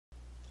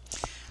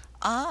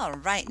All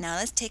right, now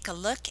let's take a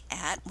look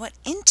at what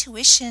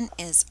intuition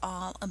is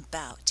all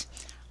about.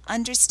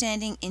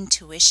 Understanding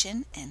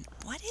intuition, and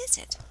what is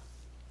it?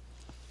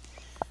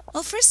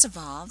 Well, first of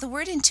all, the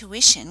word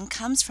intuition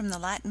comes from the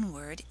Latin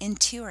word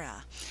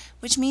intura,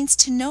 which means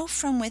to know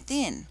from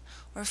within,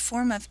 or a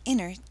form of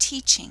inner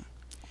teaching.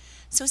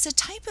 So it's a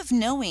type of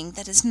knowing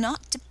that is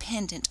not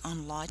dependent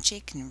on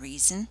logic and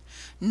reason,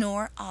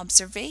 nor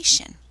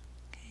observation.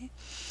 Okay?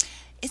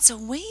 It's a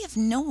way of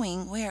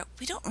knowing where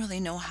we don't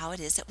really know how it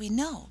is that we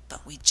know,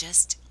 but we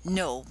just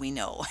know we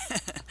know.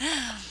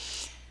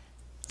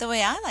 The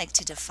way I like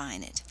to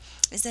define it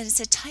is that it's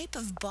a type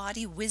of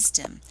body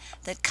wisdom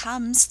that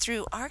comes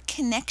through our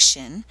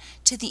connection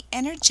to the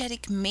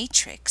energetic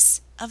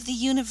matrix of the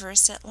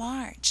universe at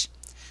large,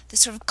 the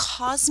sort of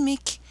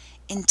cosmic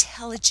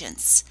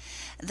intelligence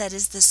that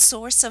is the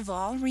source of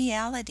all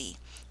reality,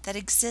 that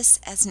exists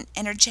as an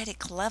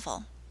energetic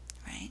level,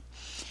 right?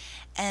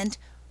 And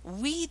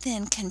we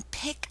then can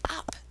pick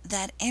up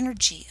that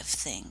energy of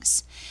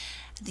things.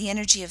 The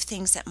energy of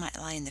things that might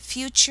lie in the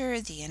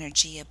future, the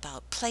energy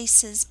about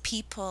places,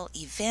 people,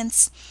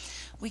 events.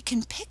 We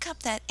can pick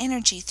up that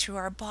energy through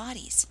our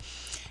bodies.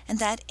 And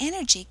that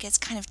energy gets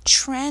kind of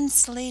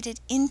translated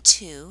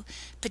into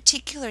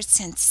particular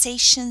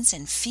sensations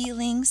and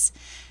feelings,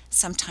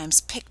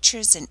 sometimes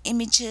pictures and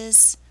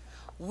images,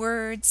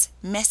 words,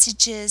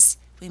 messages.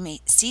 We may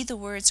see the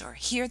words or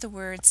hear the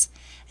words,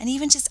 and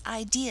even just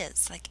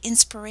ideas like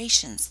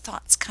inspirations,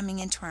 thoughts coming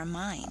into our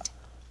mind.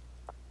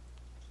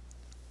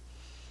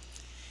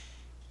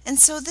 And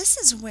so this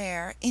is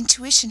where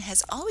intuition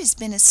has always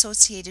been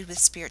associated with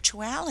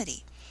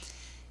spirituality,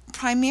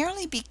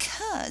 primarily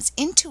because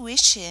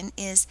intuition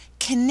is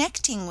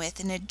connecting with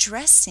and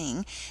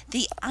addressing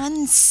the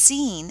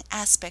unseen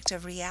aspect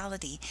of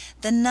reality,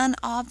 the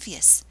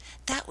non-obvious,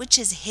 that which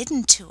is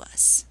hidden to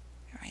us,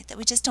 right? That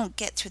we just don't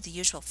get through the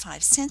usual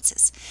five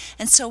senses.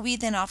 And so we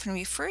then often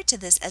refer to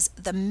this as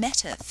the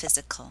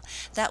metaphysical,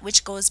 that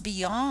which goes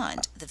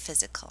beyond the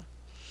physical.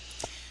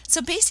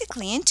 So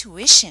basically,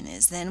 intuition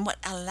is then what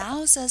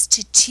allows us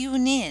to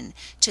tune in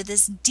to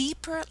this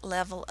deeper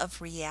level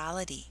of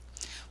reality,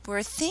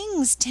 where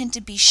things tend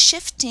to be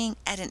shifting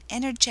at an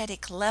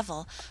energetic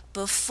level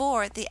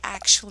before they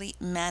actually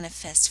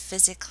manifest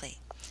physically.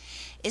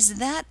 Is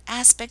that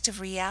aspect of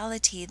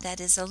reality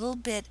that is a little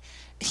bit,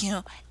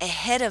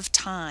 ahead of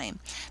time,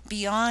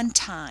 beyond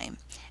time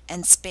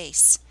and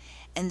space,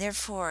 and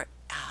therefore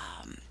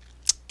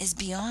is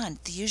beyond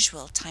the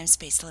usual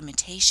time-space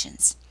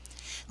limitations.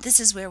 This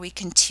is where we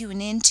can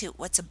tune into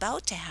what's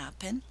about to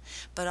happen,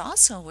 but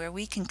also where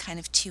we can kind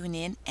of tune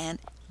in and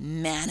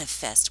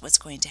manifest what's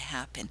going to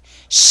happen,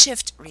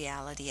 shift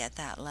reality at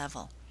that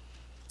level.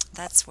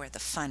 That's where the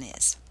fun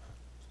is.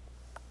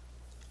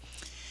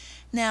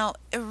 Now,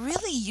 a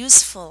really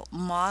useful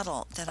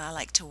model that I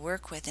like to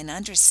work with in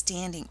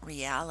understanding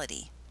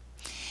reality,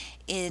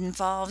 it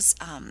involves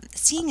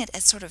seeing it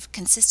as sort of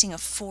consisting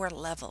of 4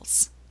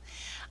 levels.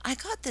 I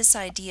got this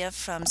idea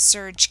from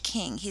Serge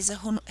King. He's a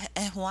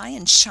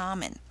Hawaiian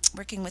shaman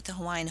working with the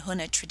Hawaiian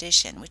Huna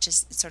tradition, which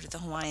is sort of the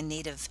Hawaiian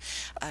native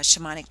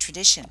shamanic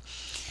tradition.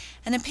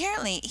 And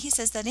apparently he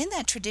says that in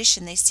that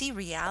tradition they see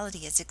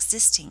reality as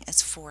existing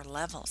as 4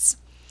 levels.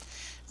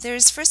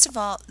 There's, first of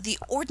all, the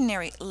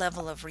ordinary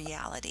level of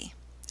reality,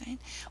 right?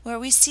 Where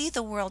we see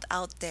the world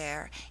out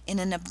there in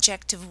an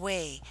objective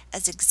way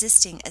as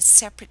existing as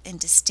separate and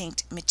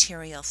distinct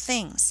material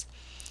things.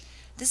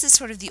 This is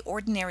sort of the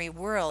ordinary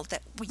world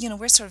that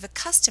we're sort of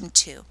accustomed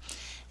to.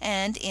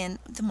 And in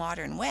the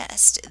modern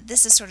West,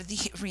 this is sort of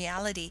the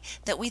reality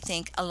that we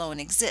think alone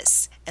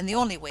exists. And the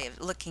only way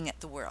of looking at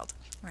the world,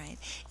 right,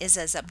 is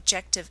as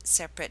objective,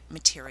 separate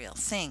material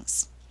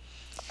things.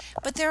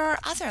 But there are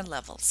other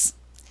levels.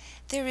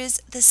 There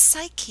is the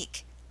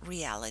psychic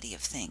reality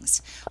of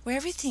things, where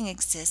everything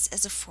exists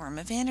as a form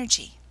of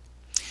energy.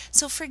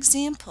 So for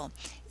example,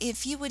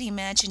 if you would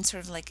imagine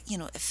sort of like,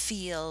 a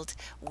field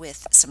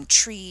with some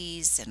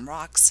trees and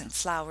rocks and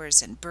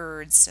flowers and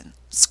birds and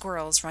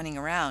squirrels running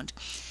around,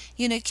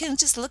 you can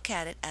just look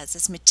at it as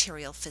this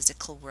material,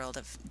 physical world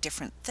of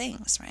different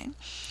things, right?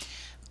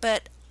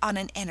 But on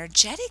an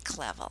energetic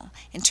level,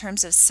 in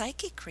terms of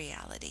psychic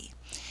reality,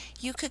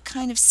 you could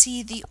kind of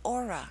see the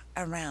aura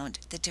around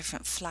the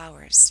different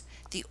flowers,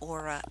 the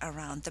aura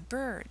around the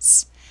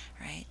birds,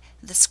 right?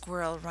 The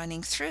squirrel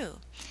running through.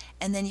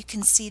 And then you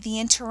can see the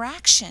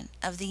interaction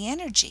of the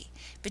energy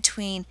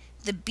between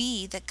the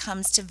bee that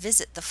comes to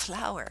visit the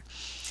flower.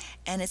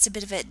 And it's a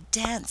bit of a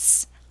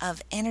dance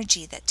of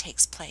energy that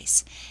takes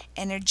place,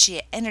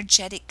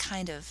 energetic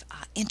kind of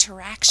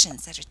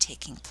interactions that are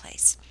taking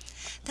place.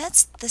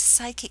 That's the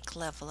psychic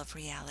level of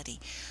reality,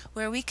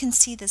 where we can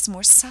see this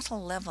more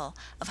subtle level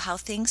of how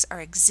things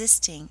are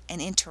existing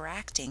and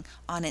interacting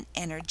on an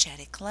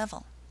energetic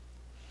level.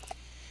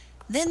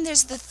 Then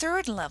there's the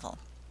third level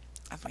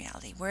of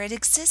reality, where it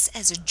exists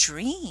as a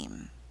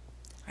dream,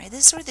 right?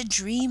 This is sort of the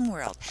dream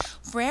world,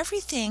 where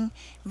everything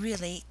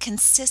really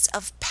consists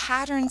of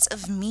patterns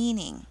of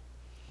meaning.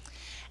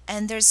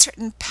 And there's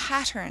certain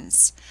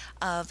patterns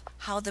of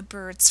how the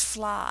birds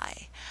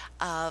fly,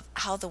 of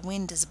how the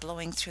wind is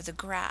blowing through the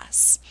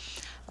grass,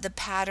 the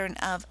pattern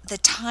of the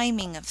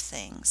timing of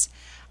things,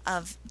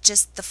 of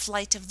just the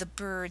flight of the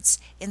birds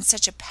in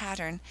such a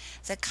pattern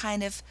that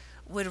kind of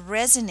would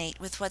resonate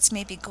with what's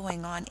maybe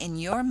going on in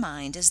your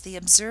mind as the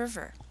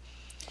observer.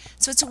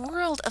 So it's a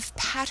world of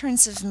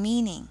patterns of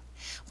meaning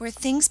where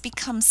things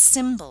become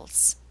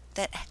symbols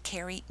that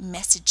carry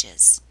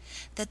messages,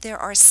 that there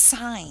are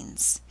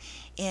signs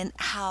in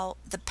how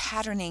the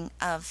patterning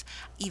of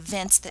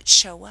events that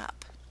show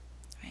up.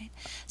 Right?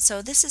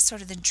 So this is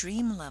sort of the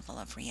dream level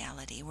of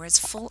reality, where it's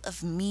full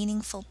of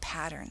meaningful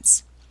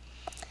patterns.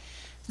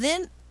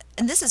 Then,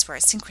 and this is where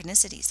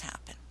synchronicities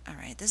happen. All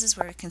right, this is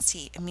where we can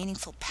see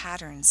meaningful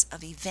patterns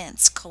of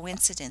events,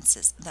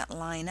 coincidences that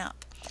line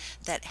up,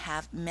 that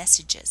have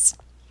messages.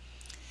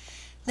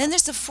 Then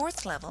there's the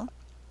fourth level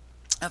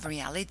of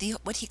reality,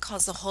 what he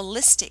calls the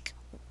holistic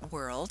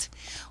world,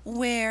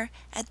 where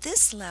at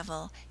this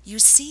level you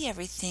see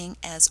everything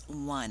as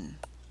one.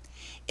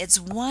 It's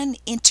one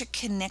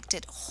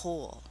interconnected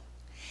whole.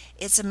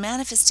 It's a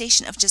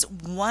manifestation of just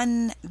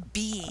one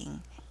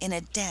being in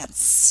a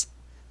dance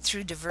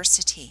through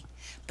diversity,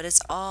 but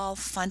it's all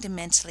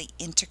fundamentally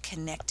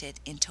interconnected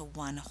into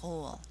one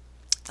whole,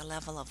 the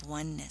level of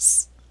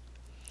oneness.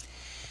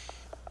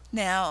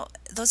 Now,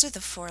 those are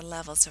the four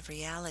levels of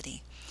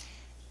reality.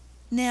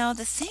 Now,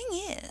 the thing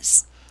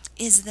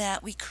is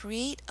that we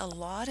create a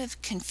lot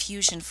of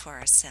confusion for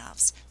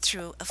ourselves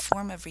through a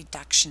form of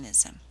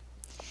reductionism.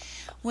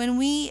 When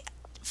we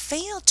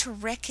fail to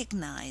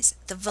recognize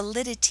the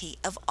validity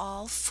of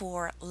all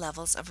four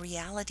levels of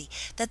reality,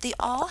 that they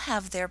all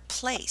have their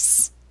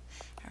place.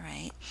 All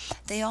right,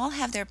 they all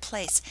have their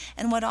place,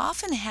 and what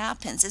often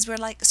happens is we're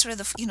like sort of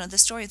the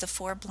story of the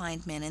four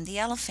blind men and the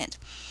elephant,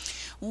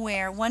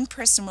 where one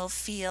person will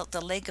feel the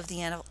leg of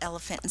the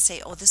elephant and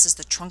say, oh, this is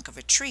the trunk of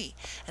a tree.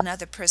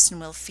 Another person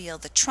will feel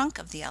the trunk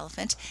of the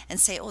elephant and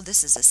say, oh,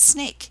 this is a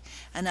snake.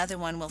 Another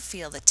one will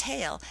feel the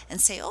tail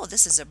and say, oh,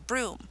 this is a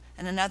broom.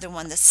 And another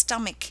one, the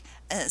stomach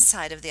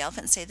side of the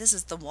elephant, and say, this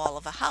is the wall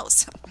of a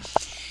house.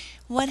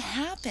 What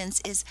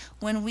happens is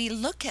when we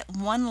look at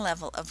one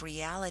level of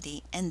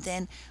reality and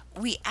then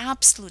we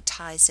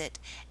absolutize it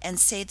and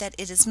say that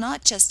it is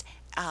not just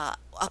a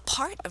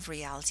part of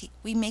reality,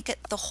 we make it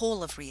the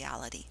whole of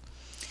reality.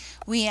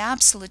 We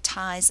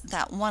absolutize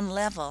that one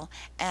level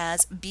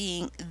as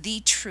being the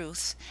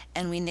truth,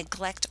 and we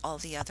neglect all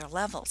the other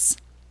levels.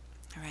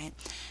 All right?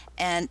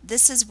 And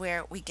this is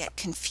where we get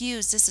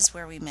confused. This is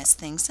where we mess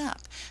things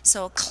up.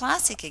 So a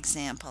classic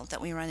example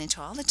that we run into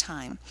all the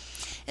time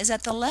is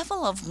at the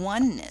level of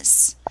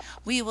oneness,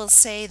 we will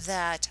say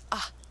that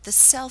the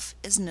self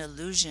is an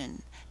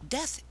illusion.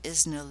 Death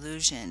is an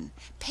illusion.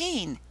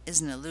 Pain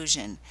is an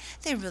illusion.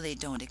 They really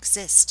don't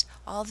exist.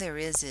 All there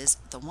is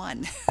the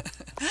one.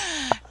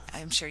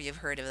 I'm sure you've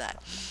heard of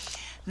that.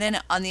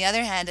 Then on the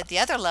other hand, at the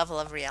other level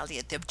of reality,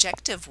 at the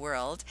objective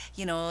world,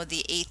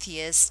 the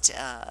atheist,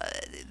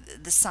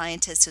 the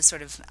scientist who's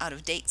sort of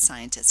out-of-date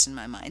scientist in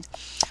my mind,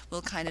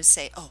 will kind of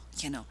say, oh,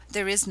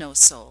 there is no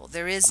soul,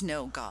 there is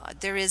no God,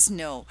 there is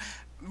no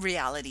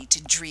reality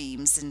to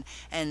dreams,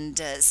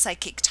 and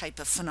psychic type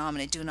of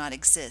phenomena do not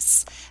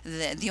exist.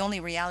 The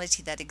only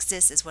reality that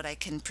exists is what I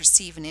can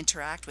perceive and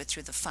interact with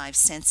through the five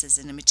senses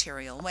in a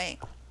material way.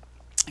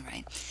 All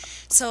right.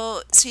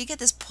 So you get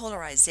this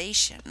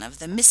polarization of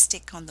the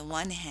mystic on the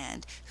one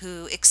hand,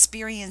 who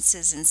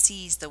experiences and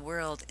sees the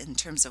world in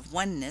terms of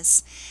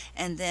oneness,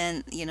 and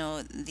then,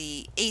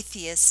 the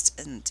atheist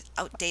and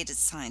outdated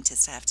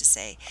scientist, I have to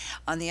say,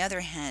 on the other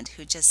hand,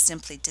 who just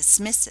simply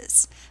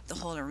dismisses the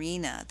whole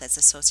arena that's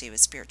associated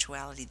with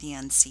spirituality, the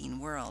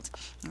unseen world,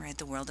 all right,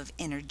 the world of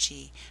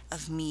energy,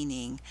 of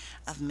meaning,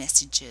 of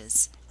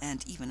messages,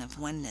 and even of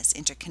oneness,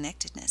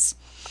 interconnectedness.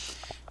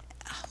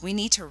 We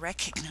need to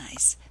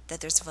recognize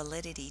that there's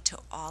validity to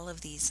all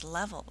of these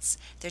levels.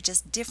 They're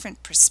just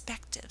different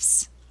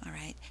perspectives, all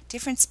right?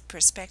 Different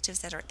perspectives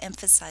that are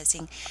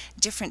emphasizing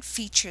different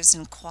features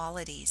and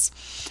qualities.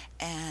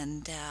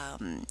 And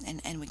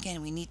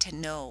again, we need to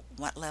know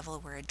what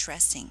level we're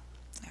addressing,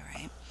 all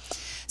right?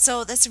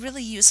 So that's a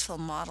really useful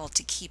model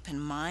to keep in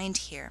mind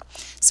here,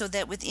 so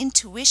that with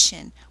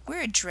intuition,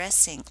 we're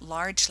addressing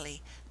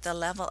largely the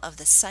level of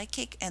the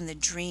psychic and the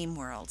dream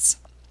worlds.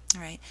 All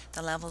right,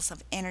 the levels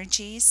of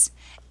energies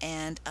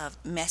and of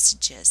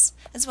messages,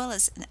 as well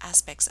as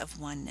aspects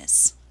of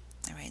oneness.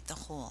 All right, the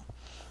whole.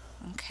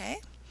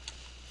 Okay.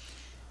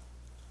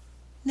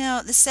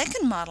 Now, the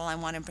second model I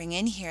want to bring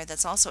in here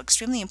that's also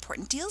extremely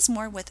important deals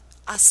more with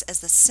us as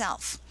the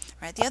self.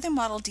 Right? The other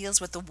model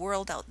deals with the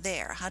world out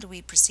there. How do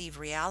we perceive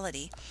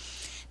reality?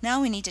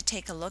 Now we need to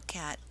take a look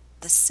at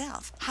the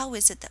self. How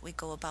is it that we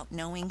go about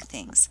knowing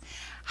things?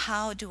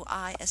 How do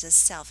I as a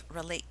self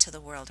relate to the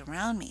world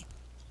around me?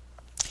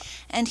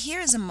 And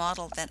here is a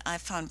model that I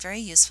found very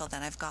useful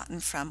that I've gotten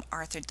from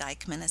Arthur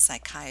Dykman, a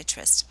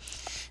psychiatrist,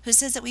 who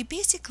says that we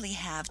basically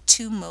have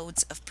two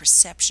modes of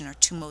perception, or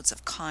two modes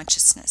of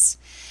consciousness.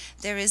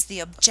 There is the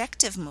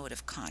objective mode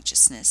of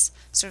consciousness,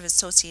 sort of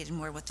associated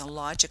more with the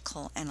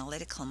logical,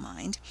 analytical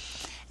mind.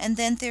 And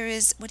then there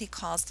is what he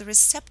calls the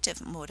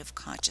receptive mode of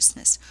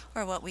consciousness,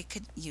 or what we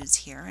could use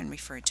here and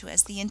refer to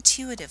as the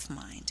intuitive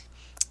mind.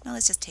 Now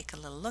let's just take a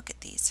little look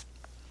at these.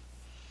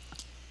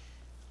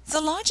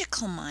 The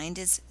logical mind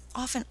is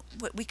often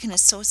what we can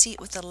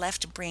associate with the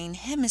left brain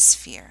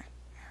hemisphere.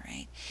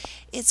 Right?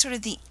 It's sort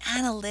of the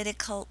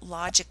analytical,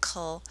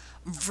 logical,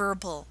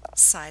 verbal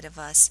side of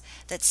us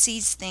that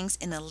sees things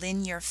in a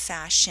linear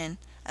fashion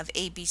of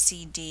A, B,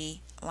 C,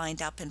 D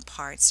lined up in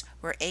parts,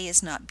 where A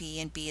is not B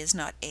and B is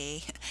not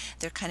A.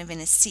 They're kind of in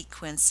a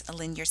sequence, a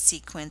linear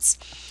sequence.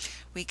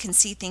 We can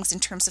see things in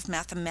terms of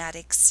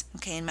mathematics,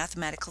 okay, and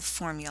mathematical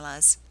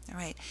formulas, all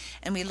right?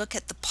 And we look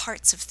at the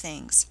parts of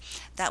things,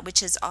 that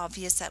which is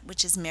obvious, that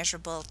which is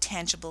measurable,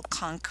 tangible,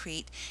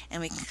 concrete,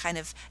 and we can kind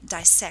of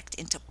dissect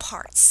into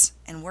parts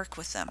and work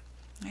with them,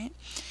 right?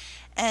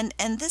 And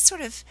this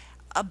sort of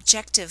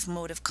objective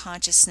mode of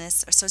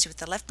consciousness associated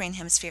with the left brain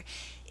hemisphere,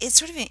 it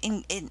sort of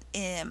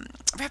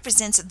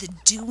represents the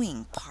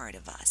doing part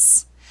of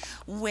us,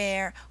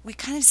 where we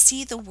kind of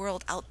see the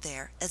world out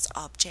there as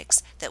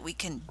objects that we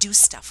can do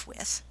stuff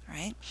with,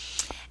 right?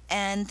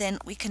 And then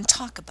we can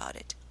talk about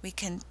it. We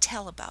can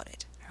tell about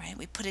it, right?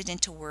 We put it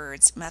into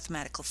words,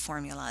 mathematical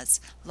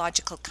formulas,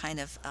 logical kind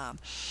of,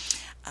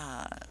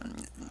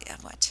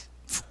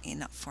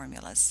 not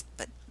formulas,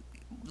 but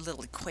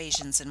little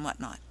equations and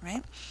whatnot,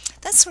 right?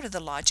 That's sort of the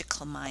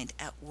logical mind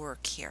at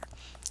work here.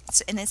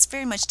 And it's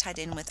very much tied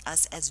in with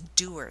us as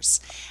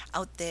doers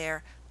out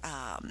there,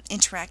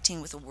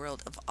 interacting with a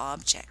world of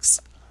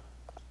objects.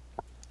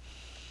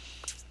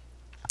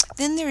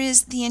 Then there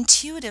is the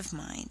intuitive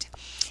mind,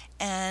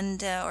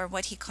 and or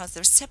what he calls the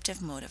receptive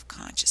mode of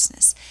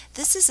consciousness.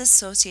 This is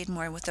associated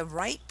more with the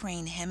right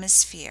brain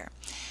hemisphere,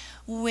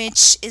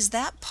 which is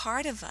that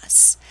part of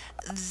us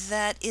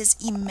that is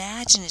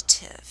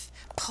imaginative,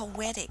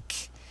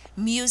 poetic,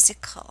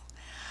 musical,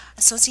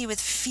 associated with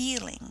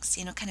feelings,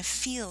 kind of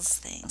feels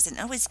things and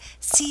always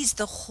sees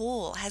the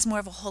whole, has more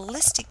of a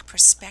holistic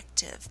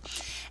perspective,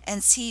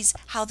 and sees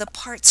how the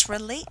parts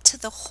relate to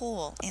the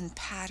whole in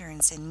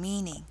patterns and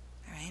meaning,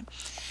 right?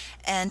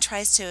 And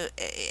tries to,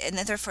 and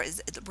therefore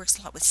it works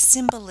a lot with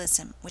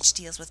symbolism, which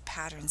deals with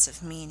patterns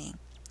of meaning,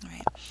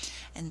 right?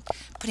 And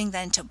putting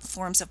that into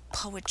forms of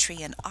poetry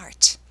and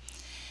art.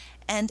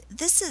 And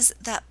this is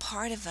that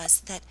part of us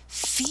that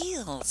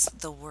feels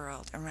the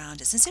world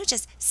around us. Instead of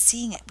just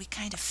seeing it, we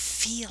kind of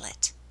feel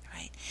it,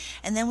 right?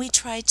 And then we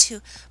try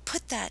to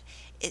put that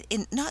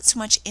in, not so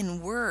much in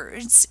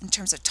words in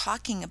terms of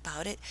talking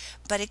about it,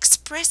 but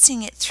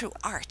expressing it through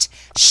art,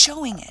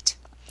 showing it,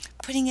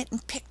 putting it in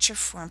picture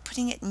form,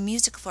 putting it in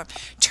music form,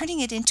 turning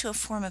it into a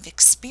form of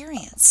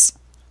experience,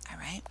 all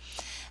right,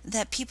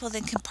 that people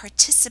then can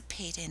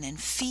participate in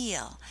and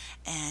feel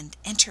and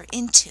enter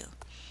into.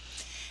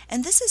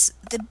 And this is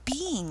the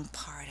being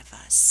part of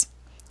us,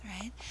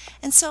 right?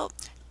 And so,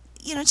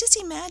 just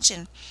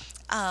imagine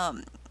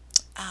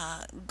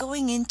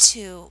going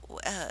into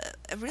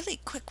a really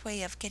quick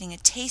way of getting a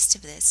taste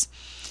of this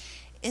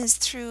is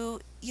through,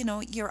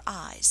 your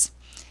eyes.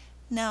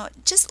 Now,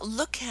 just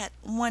look at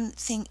one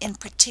thing in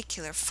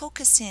particular.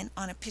 Focus in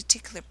on a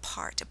particular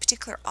part, a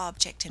particular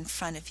object in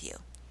front of you.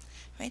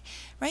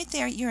 Right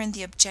there, you're in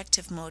the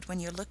objective mode when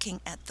you're looking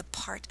at the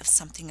part of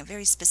something, a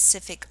very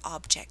specific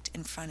object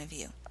in front of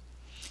you.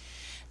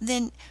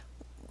 Then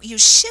you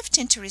shift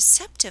into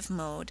receptive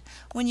mode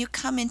when you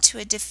come into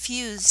a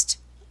diffused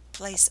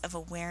place of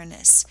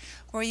awareness,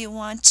 where you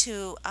want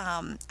to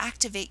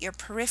activate your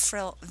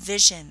peripheral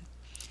vision,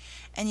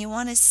 and you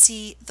want to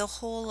see the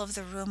whole of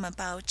the room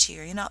about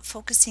you. You're not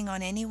focusing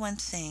on any one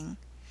thing,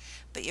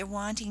 but you're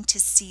wanting to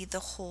see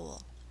the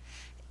whole.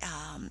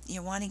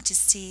 You're wanting to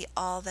see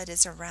all that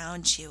is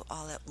around you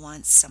all at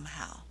once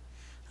somehow.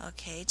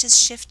 Okay,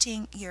 just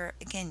shifting your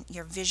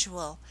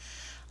visual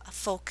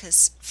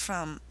focus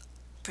from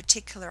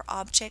particular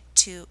object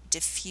to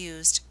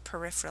diffused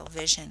peripheral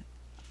vision.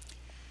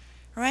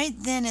 Right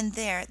then and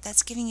there,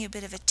 that's giving you a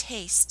bit of a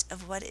taste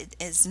of what it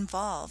is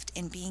involved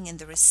in being in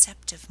the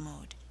receptive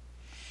mode.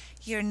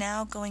 You're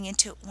now going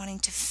into wanting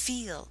to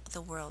feel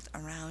the world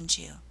around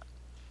you.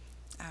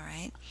 All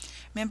right.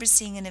 Remember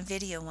seeing in a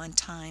video one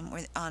time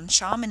on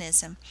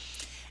shamanism,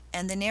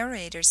 and the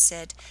narrator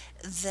said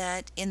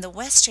that in the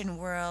Western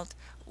world,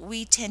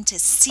 we tend to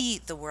see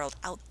the world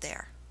out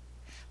there,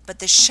 but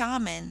the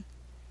shaman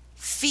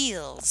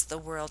feels the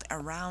world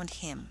around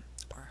him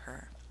or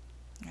her,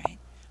 right?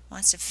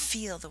 Wants to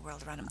feel the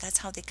world around him. That's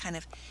how they kind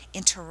of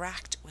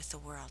interact with the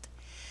world.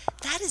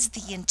 That is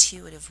the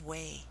intuitive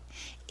way,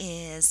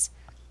 is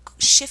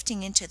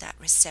shifting into that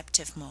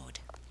receptive mode.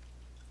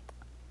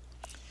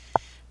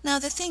 Now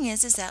the thing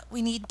is that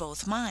we need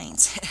both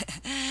minds.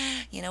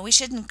 We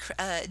shouldn't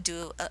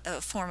do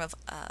a form of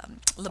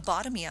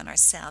lobotomy on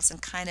ourselves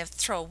and kind of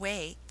throw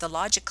away the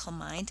logical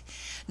mind,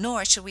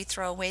 nor should we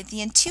throw away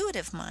the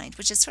intuitive mind,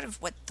 which is sort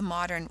of what the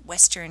modern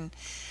Western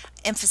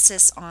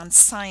emphasis on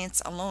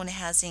science alone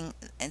having,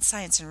 and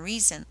science and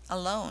reason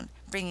alone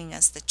bringing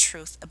us the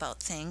truth about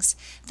things.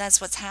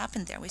 That's what's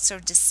happened there. We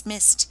sort of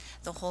dismissed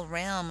the whole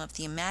realm of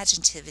the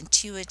imaginative,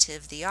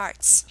 intuitive, the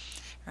arts,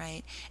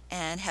 right,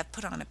 and have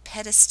put on a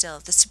pedestal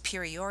the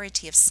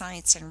superiority of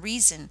science and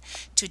reason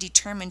to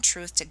determine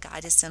truth, to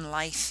guide us in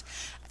life,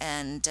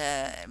 and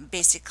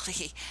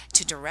basically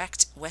to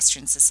direct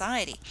Western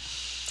society.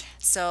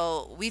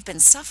 So we've been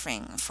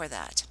suffering for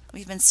that.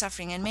 We've been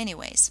suffering in many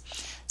ways.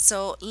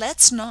 So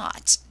let's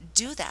not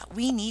do that.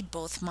 We need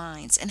both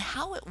minds. And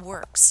how it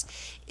works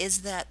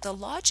is that the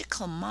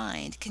logical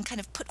mind can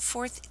kind of put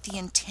forth the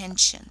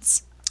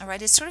intentions. All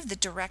right, it's sort of the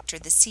director,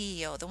 the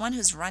CEO, the one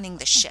who's running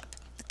the ship,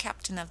 the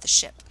captain of the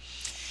ship,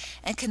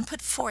 and can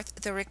put forth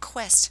the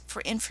request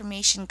for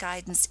information,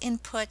 guidance,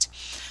 input,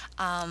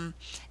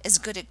 is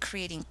good at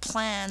creating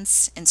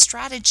plans and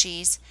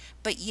strategies,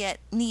 but yet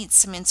needs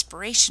some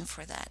inspiration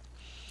for that.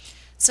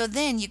 So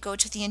then you go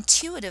to the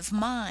intuitive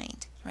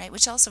mind, right,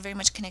 which also very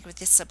much connected with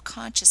this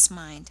subconscious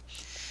mind,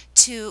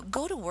 to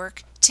go to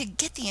work to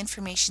get the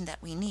information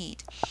that we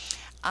need,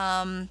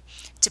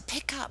 to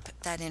pick up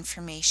that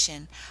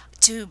information,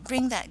 to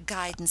bring that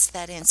guidance,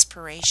 that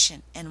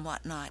inspiration and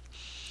whatnot,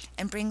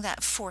 and bring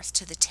that forth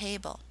to the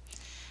table.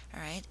 All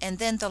right, and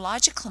then the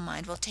logical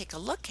mind will take a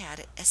look at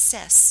it,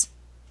 assess,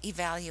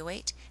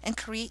 evaluate, and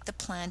create the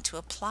plan to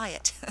apply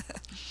it.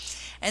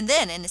 And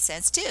then, in a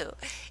sense, too,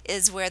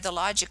 is where the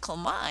logical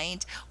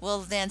mind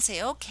will then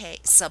say, okay,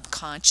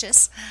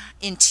 subconscious,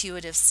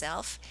 intuitive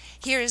self,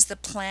 here is the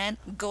plan,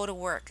 go to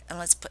work, and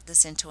let's put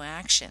this into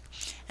action.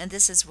 And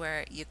this is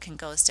where you can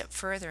go a step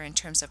further in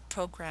terms of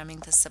programming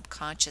the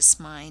subconscious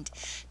mind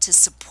to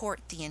support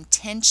the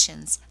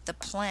intentions, the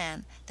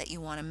plan that you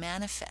want to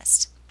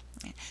manifest.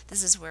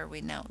 This is where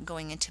we're now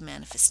going into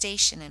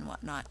manifestation and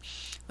whatnot,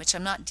 which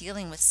I'm not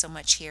dealing with so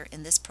much here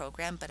in this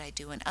program, but I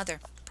do in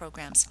other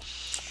programs.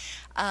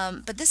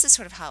 But this is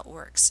sort of how it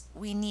works.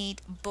 We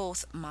need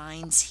both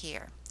minds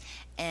here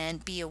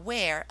and be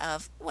aware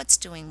of what's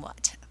doing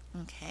what,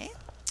 okay,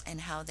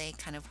 and how they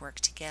kind of work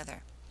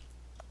together.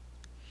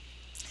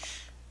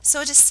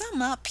 So to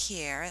sum up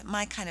here,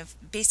 my kind of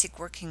basic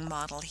working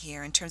model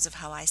here in terms of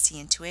how I see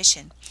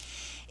intuition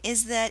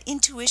is that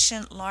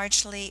intuition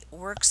largely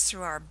works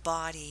through our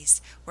bodies,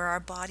 where our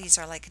bodies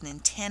are like an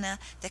antenna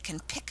that can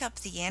pick up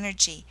the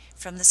energy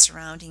from the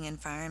surrounding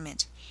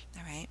environment,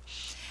 all right?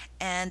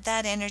 And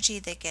that energy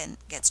that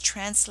gets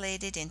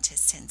translated into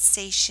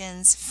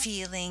sensations,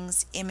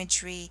 feelings,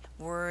 imagery,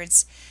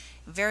 words,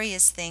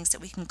 various things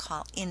that we can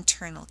call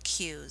internal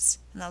cues.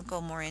 And I'll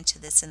go more into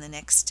this in the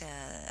next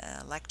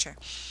lecture.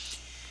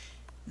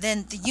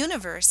 Then the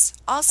universe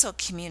also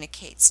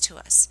communicates to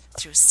us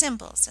through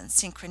symbols and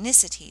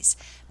synchronicities,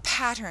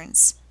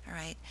 patterns, all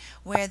right,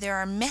 where there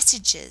are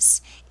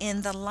messages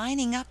in the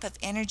lining up of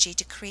energy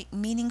to create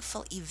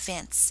meaningful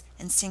events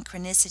and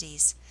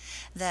synchronicities.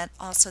 That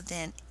also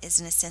then is,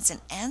 in a sense,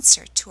 an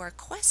answer to our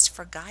quest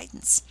for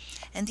guidance.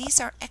 And these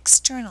are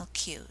external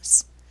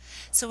cues.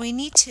 So we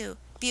need to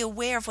be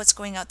aware of what's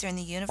going out there in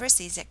the universe,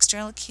 these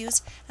external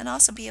cues, and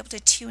also be able to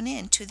tune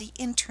in to the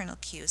internal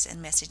cues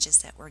and messages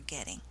that we're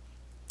getting.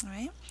 All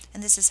right?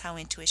 And this is how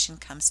intuition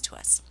comes to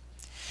us.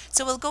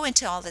 So we'll go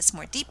into all this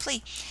more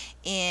deeply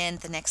in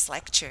the next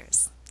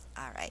lectures.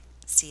 All right.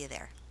 See you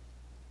there.